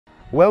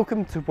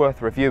Welcome to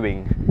Worth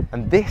Reviewing,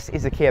 and this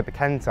is a Kia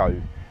Picanto.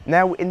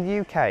 Now in the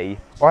UK,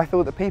 I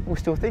feel that people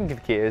still think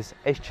of Kias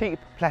as cheap,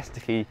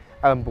 plasticky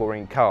and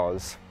boring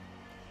cars.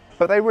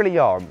 But they really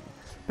aren't.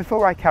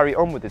 Before I carry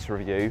on with this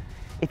review,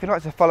 if you'd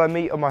like to follow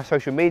me on my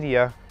social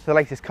media for the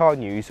latest car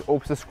news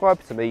or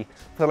subscribe to me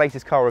for the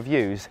latest car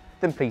reviews,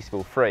 then please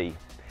feel free.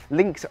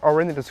 Links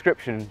are in the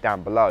description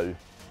down below.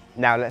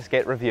 Now let's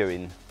get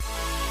reviewing.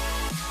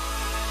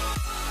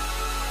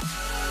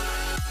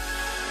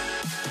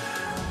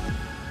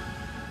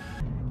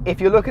 If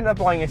you're looking at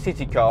buying a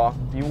city car,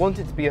 you want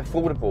it to be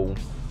affordable.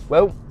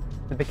 Well,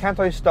 the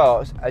Picanto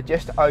starts at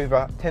just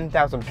over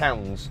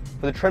 £10,000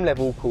 for the trim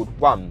level called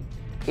 1.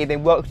 It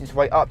then works its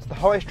way up to the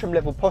highest trim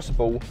level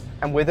possible,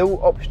 and with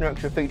all optional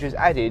extra features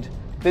added,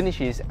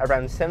 finishes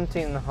around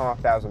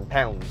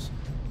 £17,500.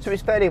 So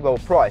it's fairly well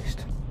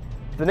priced.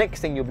 The next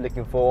thing you'll be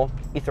looking for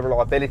is the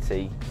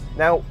reliability.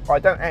 Now, I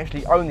don't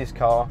actually own this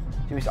car,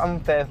 so it's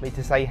unfair for me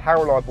to say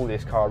how reliable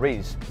this car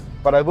is.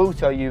 But I will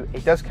tell you,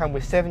 it does come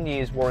with 7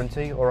 years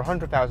warranty or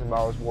 100,000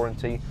 miles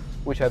warranty,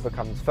 whichever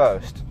comes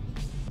first.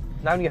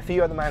 Now, only a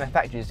few other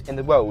manufacturers in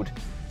the world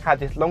have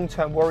this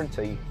long-term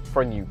warranty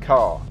for a new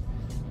car.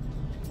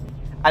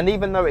 And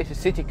even though it's a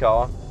city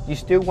car, you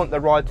still want the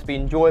ride to be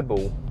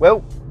enjoyable.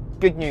 Well,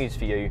 good news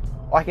for you.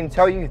 I can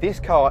tell you this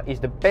car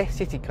is the best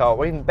city car,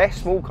 or even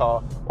best small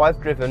car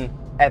I've driven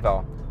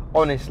ever.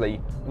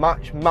 Honestly,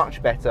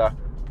 much better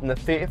than the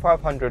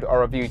 3500 I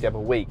reviewed the other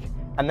week,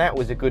 and that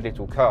was a good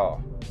little car.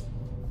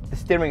 The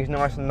steering is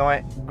nice and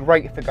light,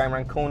 great for going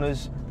around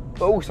corners,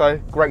 but also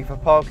great for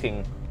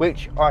parking,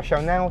 which I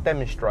shall now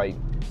demonstrate.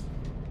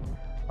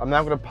 I'm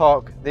now going to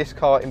park this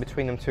car in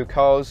between them two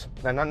cars.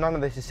 Now none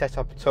of this is set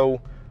up at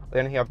all. The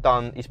only thing I've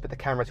done is put the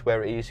camera to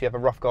where it is, so you have a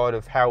rough guide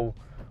of how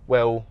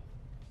well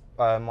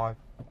my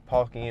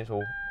parking is,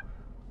 or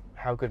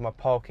how good my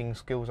parking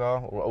skills are,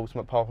 or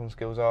ultimate parking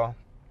skills are.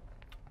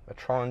 I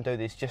try and do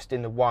this just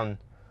in the one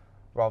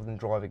rather than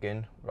drive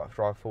again, like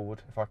drive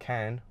forward if I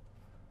can.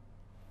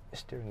 The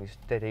steering is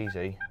dead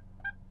easy,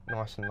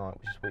 nice and light,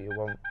 which is what you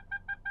want.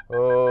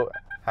 Oh,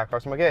 how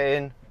close am I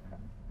getting?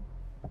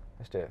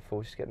 Let's do it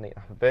full, just get neat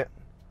up a bit.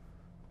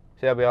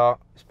 So there we are,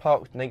 it's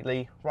parked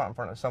neatly right in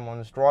front of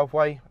someone's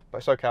driveway, but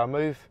it's okay, I'll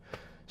move.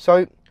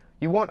 So,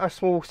 you want a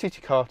small city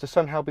car to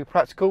somehow be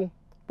practical?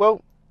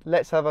 Well,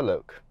 let's have a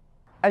look.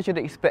 As you'd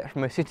expect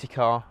from a city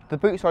car, the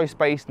boot size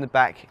space in the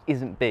back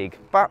isn't big,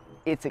 but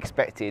it's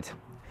expected.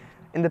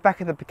 In the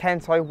back of the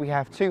Picanto, we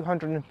have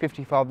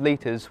 255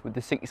 litres with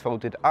the seats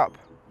folded up,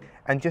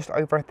 and just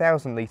over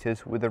 1,000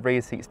 litres with the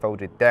rear seats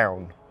folded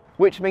down.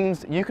 Which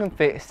means you can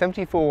fit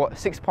 74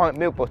 6-pint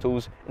milk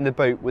bottles in the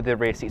boot with the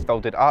rear seats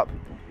folded up,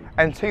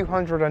 and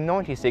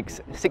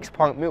 296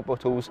 6-pint milk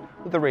bottles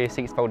with the rear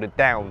seats folded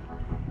down.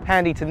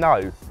 Handy to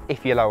know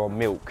if you're low on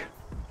milk.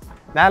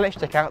 Now let's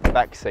check out the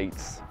back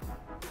seats.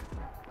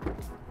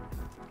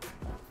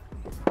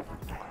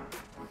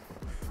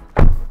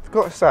 I've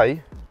got to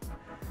say,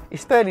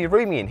 it's fairly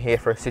roomy in here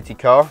for a city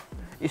car.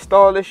 It's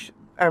stylish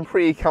and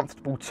pretty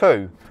comfortable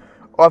too.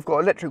 I've got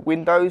electric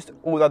windows,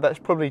 although that's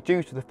probably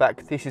due to the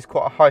fact this is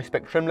quite a high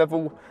spec trim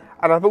level,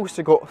 and I've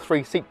also got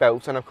 3 seat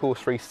belts and of course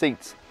 3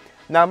 seats.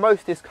 Now most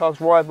of this car's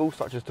rivals,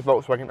 such as the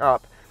Volkswagen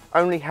Up,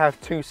 only have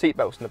 2 seat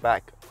belts in the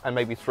back and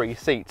maybe 3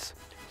 seats,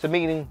 so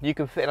meaning you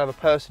can fit another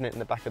person in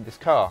the back of this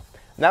car.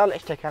 Now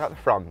let's check out the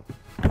front.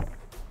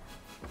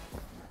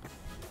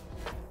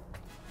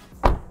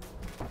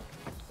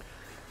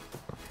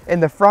 In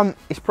the front,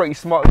 it's pretty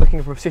smart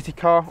looking for a city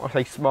car. I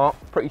say smart,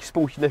 pretty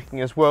sporty looking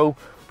as well.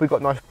 We've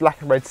got nice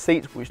black and red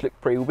seats, which look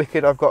pretty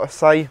wicked, I've got to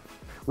say.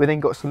 We've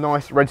then got some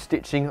nice red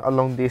stitching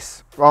along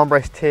this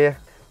armrest here,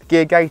 the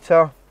gear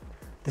gaiter,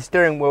 the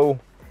steering wheel,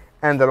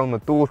 and along the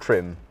door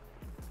trim.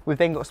 We've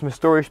then got some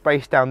storage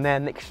space down there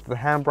next to the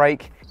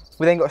handbrake.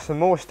 We've then got some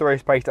more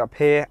storage space up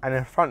here, and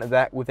in front of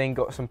that, we've then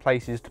got some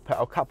places to put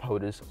our cup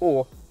holders,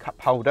 or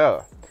cup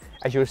holder.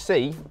 As you'll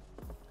see,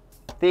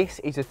 this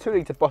is a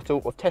 2-litre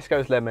bottle of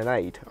Tesco's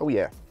lemonade. Oh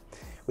yeah.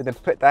 We then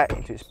put that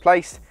into its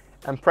place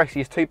and press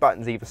these 2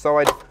 buttons either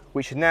side,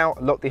 which should now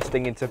lock this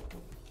thing into,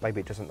 maybe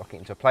it doesn't lock it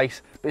into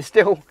place, but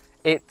still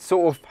it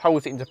sort of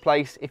holds it into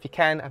place. If you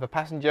can have a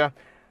passenger,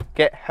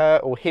 get her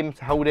or him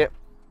to hold it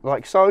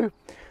like so.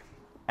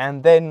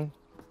 And then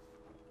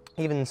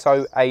even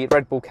so, a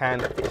Red Bull can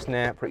fits in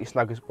there pretty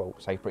snug as well.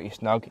 Say pretty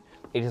snug.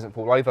 It doesn't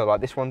fall over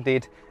like this one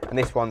did, and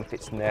this one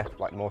fits in there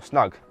like more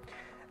snug.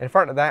 In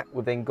front of that,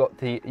 we've then got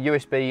the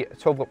USB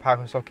 12-volt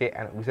power socket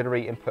and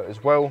auxiliary input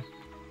as well.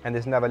 And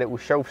there's another little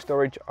shelf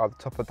storage at the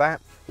top of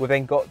that. We've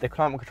then got the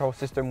climate control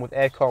system with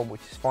aircon, which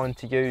is fine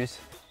to use.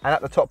 And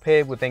at the top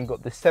here, we've then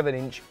got the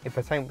 7-inch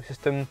infotainment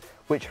system,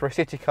 which for a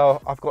city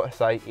car, I've got to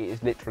say, it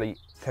is literally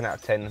 10 out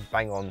of 10,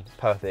 bang on,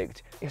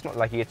 perfect. It's not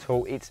laggy at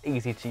all, it's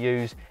easy to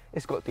use.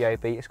 It's got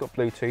DAB, it's got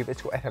Bluetooth,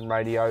 it's got FM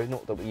radio,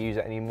 not that we use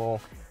it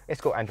anymore.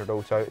 It's got Android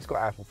Auto, it's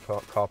got Apple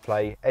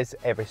CarPlay, as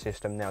every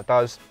system now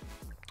does.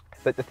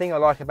 But the thing I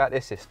like about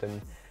this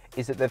system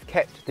is that they've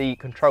kept the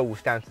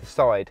controls down to the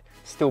side,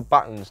 still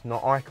buttons,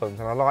 not icons,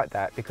 and I like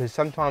that because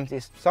sometimes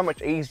it's so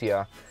much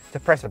easier to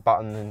press a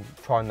button than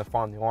trying to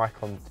find the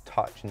icon to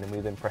touch, and then we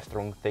then press the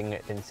wrong thing,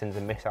 it then sends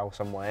a missile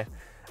somewhere.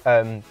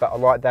 But I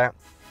like that.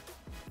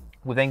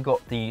 We've then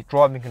got the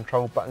driving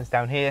control buttons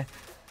down here,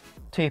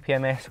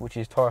 TPMS, which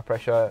is tyre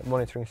pressure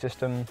monitoring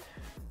system,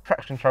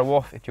 traction control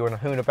off if you're on a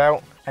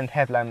hoon-about, and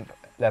headlamp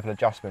level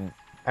adjustment.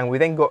 And we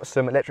then got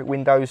some electric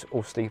windows,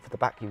 obviously for the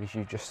back as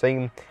you've just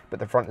seen, but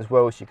the front as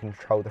well, so you can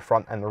control the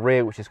front and the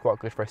rear, which is quite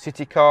good for a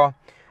city car.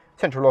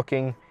 Central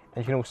locking,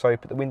 and you can also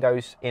put the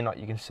windows in like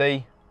you can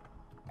see,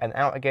 and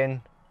out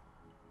again.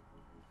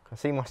 I can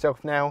see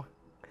myself now.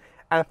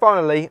 And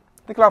finally,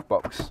 the glove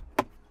box.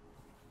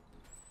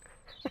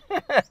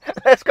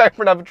 Let's go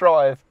for another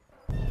drive.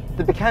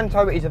 The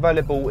Picanto is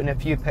available in a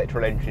few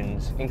petrol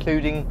engines,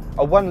 including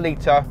a 1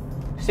 litre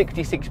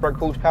 66 brake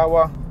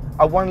horsepower,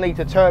 a 1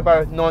 litre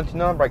turbo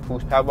 99 brake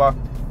horsepower,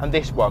 and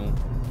this one,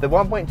 the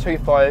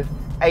 1.25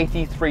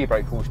 83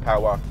 brake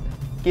horsepower,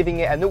 giving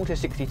it a 0 to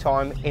 60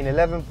 time in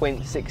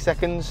 11.6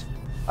 seconds,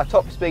 a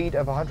top speed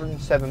of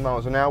 107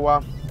 miles an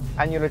hour,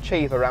 and you'll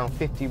achieve around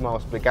 50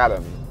 miles per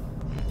gallon.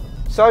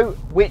 So,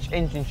 which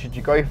engine should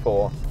you go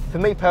for? For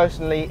me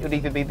personally, it would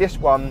either be this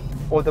one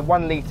or the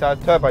 1 litre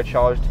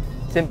turbocharged,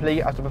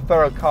 simply as I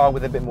prefer a car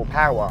with a bit more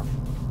power.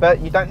 But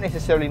you don't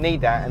necessarily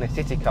need that in a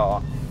city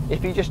car.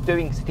 If you're just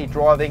doing city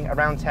driving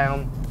around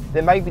town,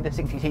 then maybe the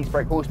 66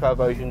 brake horsepower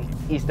version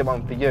is the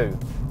one for you.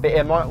 But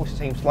it might also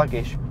seem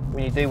sluggish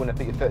when you do want to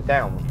put your foot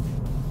down.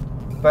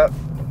 But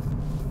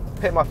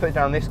putting my foot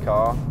down this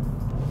car,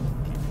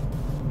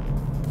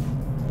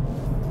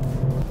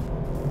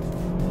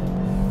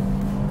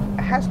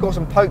 it has got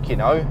some poke, you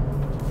know.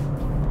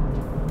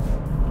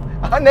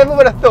 I never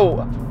would have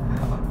thought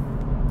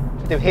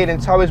to do heel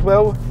and toe as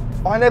well.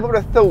 I never would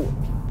have thought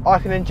I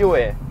can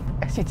enjoy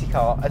a city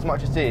car as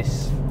much as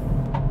this.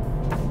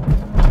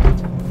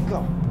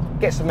 God,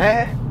 get some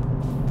air.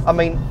 I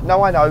mean,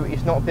 no, I know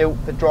it's not built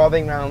for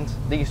driving around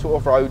these sort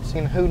of roads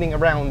and hooning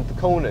around the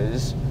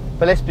corners,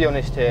 but let's be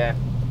honest here,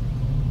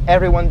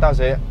 everyone does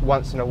it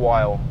once in a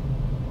while.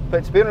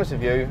 But to be honest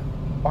with you,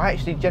 I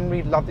actually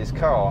generally love this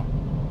car.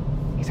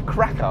 It's a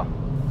cracker.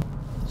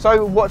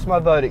 So what's my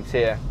verdict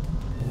here?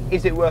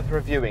 Is it worth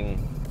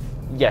reviewing?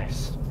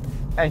 Yes.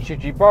 And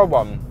should you buy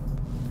one?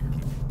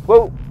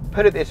 Well,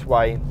 put it this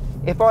way,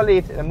 if I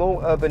lived in a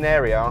more urban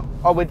area,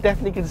 I would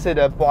definitely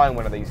consider buying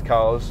one of these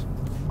cars.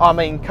 I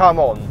mean, come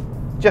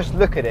on, just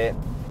look at it.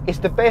 It's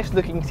the best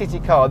looking city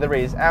car there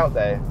is out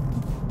there.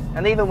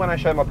 And even when I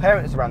showed my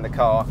parents around the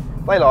car,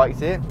 they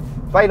liked it,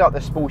 they like the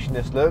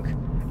sportiness look,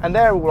 and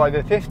they're all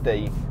over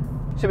 50.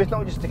 So it's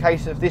not just a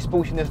case of this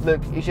sportiness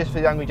look is just for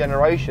the younger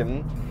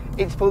generation,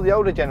 it's for the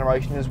older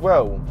generation as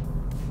well.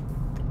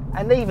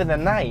 And even the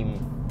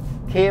name,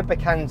 Kia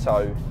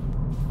Picanto.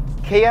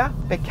 Kia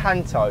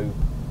Picanto,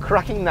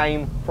 cracking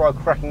name for a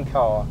cracking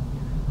car.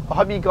 I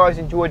hope you guys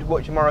enjoyed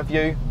watching my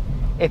review.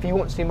 If you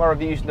want to see my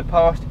reviews in the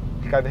past,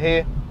 click over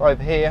here or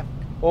over here,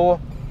 or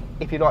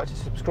if you'd like to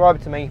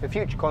subscribe to me for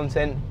future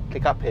content,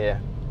 click up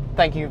here.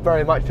 Thank you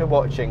very much for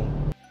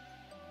watching.